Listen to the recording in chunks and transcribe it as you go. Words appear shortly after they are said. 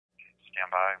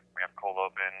stand by. We have cold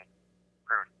open,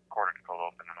 pre-recorded cold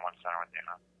open in one center with you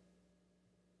now.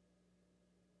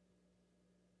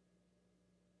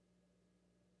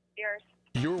 Yours.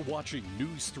 You're watching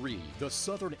News 3, the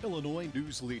Southern Illinois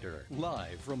news leader,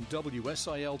 live from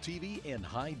WSIL TV in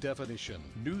high definition.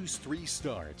 News 3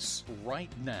 starts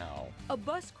right now. A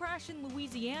bus crash in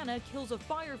Louisiana kills a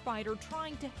firefighter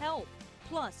trying to help.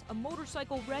 Plus, a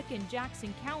motorcycle wreck in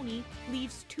Jackson County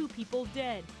leaves 2 people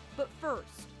dead. But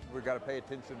first, we've got to pay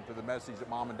attention to the message that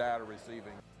mom and dad are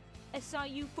receiving.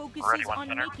 SIU focuses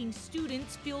on making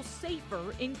students feel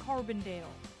safer in Carbondale.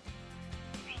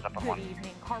 Good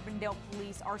evening. Carbondale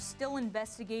police are still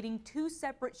investigating 2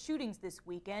 separate shootings this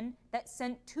weekend that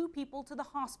sent 2 people to the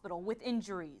hospital with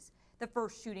injuries. The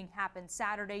first shooting happened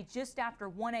Saturday just after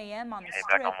 1 a.m. on the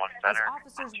strip as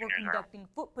officers were conducting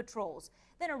foot patrols.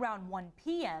 Then around 1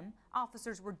 p.m.,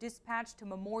 officers were dispatched to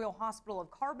Memorial Hospital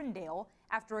of Carbondale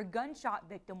after a gunshot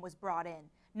victim was brought in.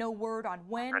 No word on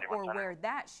when or where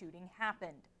that shooting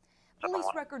happened. Police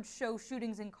records show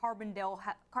shootings in Carbondale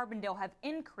have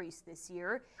increased this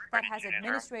year. That has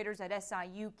administrators at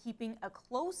SIU keeping a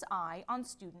close eye on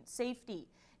student safety.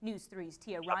 News 3's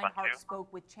Tia Reinhardt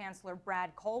spoke with Chancellor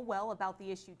Brad Colwell about the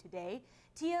issue today.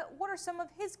 Tia, what are some of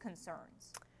his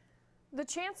concerns? The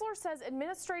Chancellor says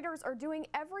administrators are doing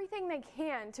everything they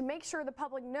can to make sure the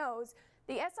public knows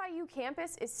the SIU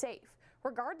campus is safe,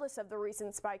 regardless of the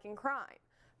recent spike in crime.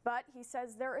 But he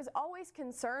says there is always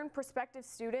concern prospective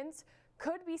students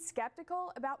could be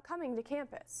skeptical about coming to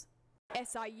campus.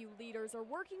 SIU leaders are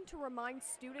working to remind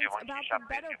students about the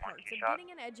better parts of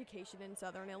getting an education in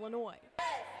Southern Illinois.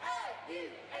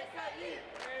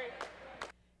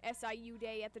 SIU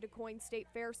Day at the DuQuoin State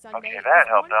Fair Sunday. Okay, that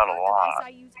helped out a lot.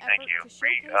 SIU's Thank you. To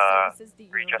showcase services the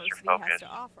university has to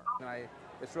offer. And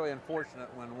it's really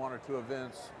unfortunate when 1 or 2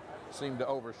 events seem to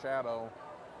overshadow,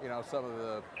 you know, some of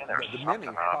the many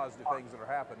positive things that are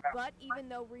happening. But even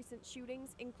though recent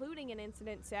shootings, including an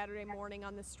incident Saturday morning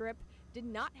on the Strip, did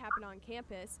not happen on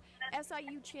campus,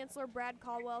 SIU Chancellor Brad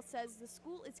Colwell says the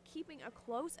school is keeping a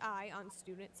close eye on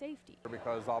student safety.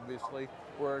 Because obviously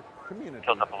we're a community.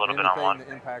 Tilts up a little bit on one. Anything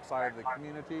that impacts either the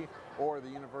community or the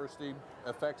university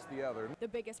affects the other. The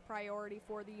biggest priority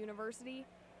for the university,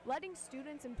 letting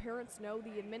students and parents know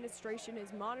the administration is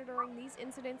monitoring these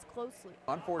incidents closely.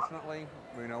 Unfortunately,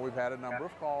 you know, we've had a number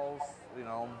of calls, you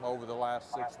know, over the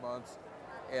last 6 months,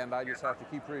 and I just have to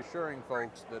keep reassuring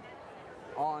folks that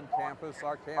on campus,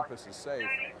 our campus is safe,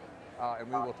 and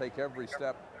we will take every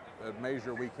step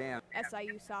measure we can.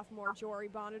 SIU sophomore Jory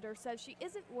Bonitor says she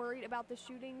isn't worried about the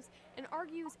shootings and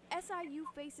argues SIU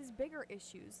faces bigger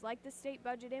issues like the state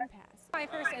budget impasse. My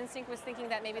first instinct was thinking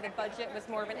that maybe the budget was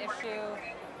more of an issue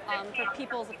for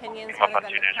people's opinions rather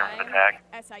than the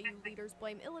crime. SIU leaders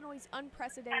blame Illinois'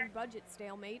 unprecedented budget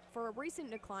stalemate for a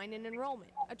recent decline in enrollment,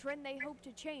 a trend they hope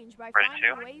to change by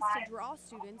finding ways to draw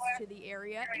students to the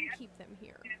area and keep them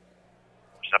here.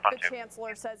 The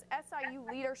Chancellor says SIU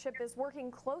leadership is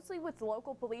working closely with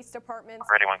local police departments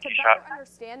to better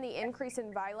understand the increase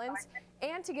in violence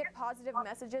and to get positive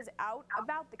messages out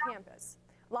about the campus.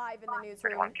 Live in the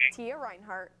newsroom, Tia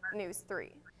Reinhardt, News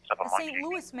 3. A St.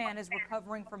 Louis man is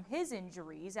recovering from his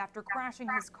injuries after crashing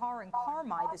his car in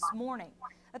Carmi this morning.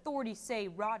 Authorities say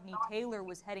Rodney Taylor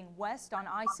was heading west on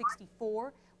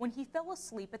I-64 when he fell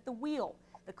asleep at the wheel.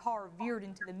 The car veered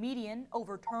into the median,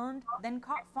 overturned, then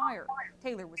caught fire.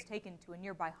 Taylor was taken to a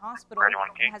nearby hospital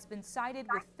and has been cited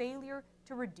with failure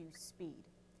to reduce speed.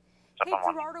 Cape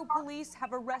Girardeau police have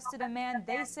arrested a man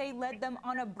they say led them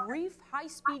on a brief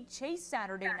high-speed chase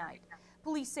Saturday night.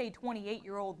 Police say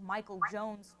 28-year-old Michael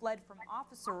Jones fled from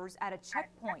officers at a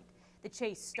checkpoint. The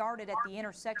chase started at the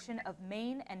intersection of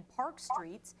Main and Park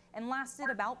Streets and lasted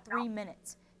about 3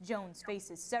 minutes. Jones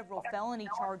faces several felony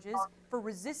charges for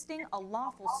resisting a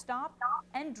lawful stop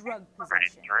and drug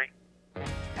possession.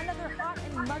 Another hot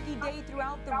and muggy day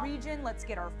throughout the region. Let's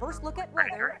get our first look at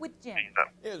weather with Jim.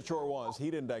 It sure was.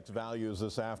 Heat index values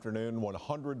this afternoon,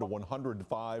 100 to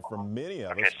 105 for many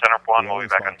of us. Center one, the we'll be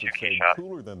back on 2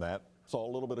 cooler than that. Saw a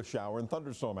little bit of shower and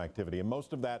thunderstorm activity, and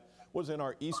most of that was in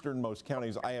our easternmost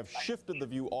counties. I have shifted the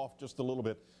view off just a little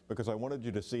bit because I wanted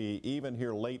you to see, even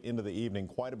here late into the evening,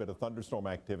 quite a bit of thunderstorm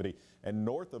activity. And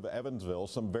north of Evansville,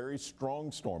 some very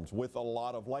strong storms with a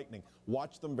lot of lightning.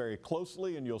 Watch them very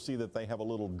closely, and you'll see that they have a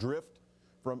little drift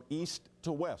from east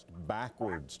to west,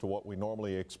 backwards to what we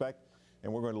normally expect.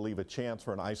 And we're going to leave a chance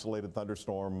for an isolated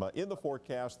thunderstorm in the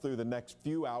forecast through the next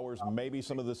few hours. Maybe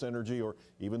some of this energy or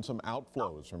even some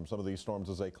outflows from some of these storms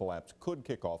as they collapse could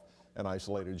kick off an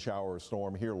isolated shower or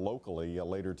storm here locally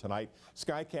later tonight.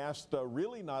 Skycast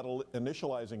really not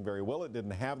initializing very well. It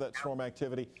didn't have that storm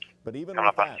activity, but even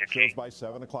with that, shows by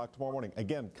 7 o'clock tomorrow morning.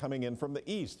 Again, coming in from the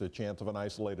east, a chance of an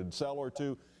isolated cell or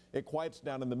two. It quiets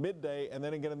down in the midday and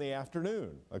then again in the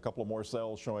afternoon. A couple of more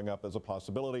cells showing up as a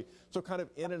possibility. So kind of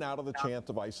in and out of the chance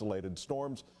of isolated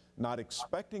storms. Not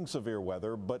expecting severe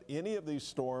weather, but any of these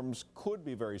storms could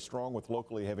be very strong with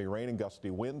locally heavy rain and gusty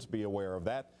winds. Be aware of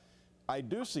that. I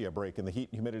do see a break in the heat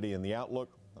and humidity in the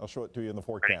outlook. I'll show it to you in the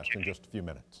forecast in just a few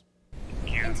minutes.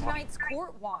 In tonight's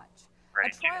Court Watch, a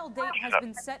trial date has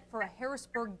been set for a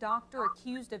Harrisburg doctor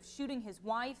accused of shooting his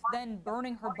wife, then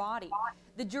burning her body.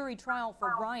 The jury trial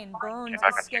for Brian Burns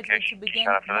is scheduled to begin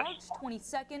March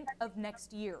 22nd of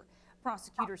next year.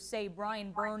 Prosecutors say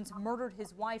Brian Burns murdered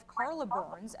his wife, Carla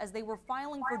Burns, as they were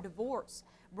filing for divorce.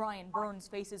 Brian Burns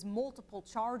faces multiple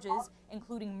charges,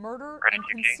 including murder and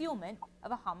concealment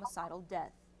of a homicidal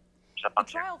death. The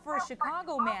trial for a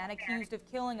Chicago man accused of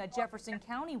killing a Jefferson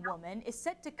County woman is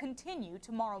set to continue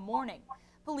tomorrow morning.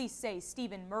 Police say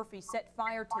Stephen Murphy set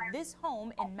fire to this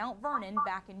home in Mount Vernon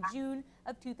back in June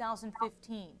of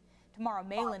 2015. Tamara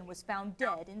Malin was found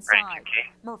dead inside.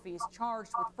 Murphy is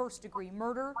charged with first-degree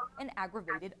murder and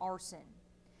aggravated arson.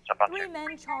 3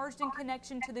 men charged in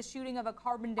connection to the shooting of a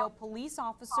Carbondale police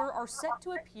officer are set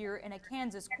to appear in a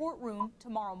Kansas courtroom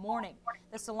tomorrow morning.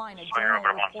 The Salina Journal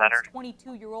reports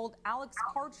 22-year-old Alex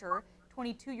Karcher,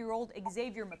 22-year-old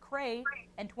Xavier McCrae,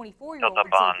 and 24-year-old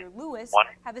Xavier Lewis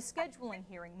have a scheduling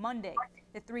hearing Monday.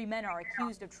 The 3 men are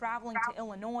accused of traveling to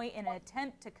Illinois in an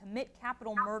attempt to commit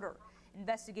capital murder.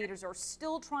 Investigators are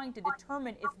still trying to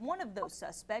determine if one of those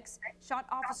suspects shot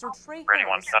Officer Trey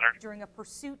Harris during a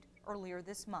pursuit earlier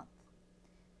this month.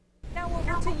 Now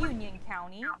over to Union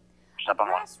County. A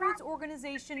grassroots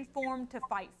organization formed to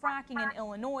fight fracking in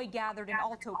Illinois gathered in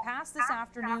Alto Pass this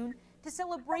afternoon to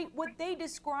celebrate what they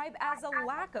describe as a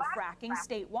lack of fracking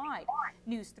statewide.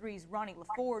 News 3's Ronnie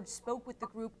LaForge spoke with the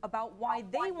group about why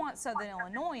they want Southern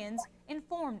Illinoisans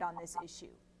informed on this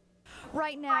issue.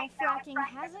 Right now, fracking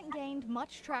hasn't gained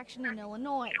much traction in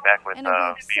Illinois, and a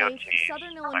group safe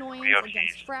Southern Illinoisans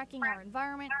Against Fracking Our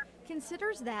Environment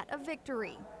considers that a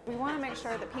victory. We want to make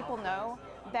sure that people know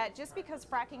that just because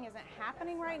fracking isn't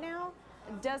happening right now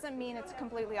doesn't mean it's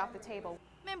completely off the table.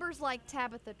 Members like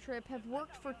Tabitha Tripp have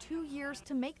worked for 2 years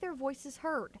to make their voices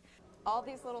heard. All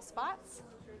these little spots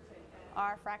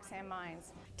are frac sand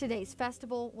mines. Today's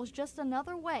festival was just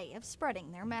another way of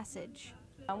spreading their message.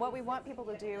 And what we want people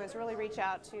to do is really reach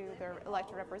out to their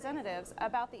elected representatives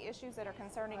about the issues that are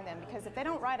concerning them, because if they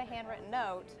don't write a handwritten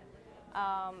note,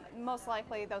 most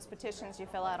likely those petitions you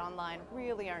fill out online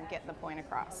really aren't getting the point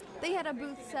across. They had a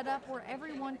booth set up where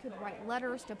everyone could write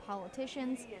letters to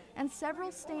politicians and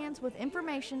several stands with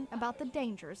information about the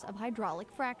dangers of hydraulic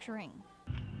fracturing.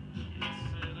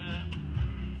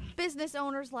 Business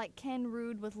owners like Ken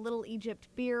Rude with Little Egypt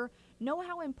Beer know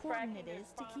how important it is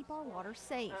to keep our water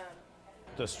safe.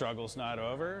 The struggle's not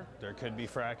over. There could be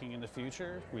fracking in the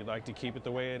future. We'd like to keep it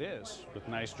the way it is, with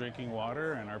nice drinking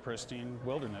water and our pristine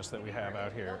wilderness that we have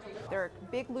out here. There are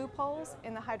big loopholes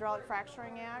in the Hydraulic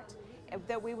Fracturing Act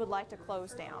that we would like to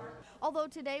close down. Although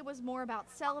today was more about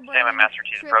celebrating,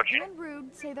 Tripp and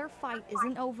Rude say their fight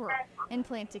isn't over and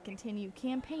plan to continue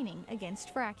campaigning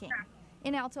against fracking.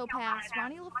 In Alto Pass,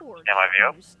 Ronnie LaForge,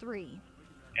 News 3.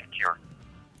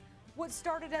 What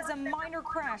started as a minor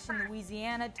crash in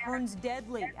Louisiana turns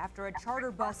deadly after a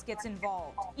charter bus gets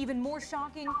involved. Even more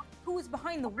shocking, who was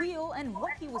behind the wheel and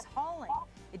what he was hauling.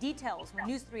 The details when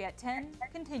News 3 at 10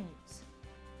 continues.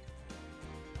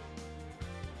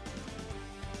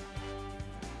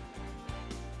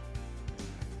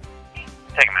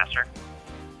 Take it, Master.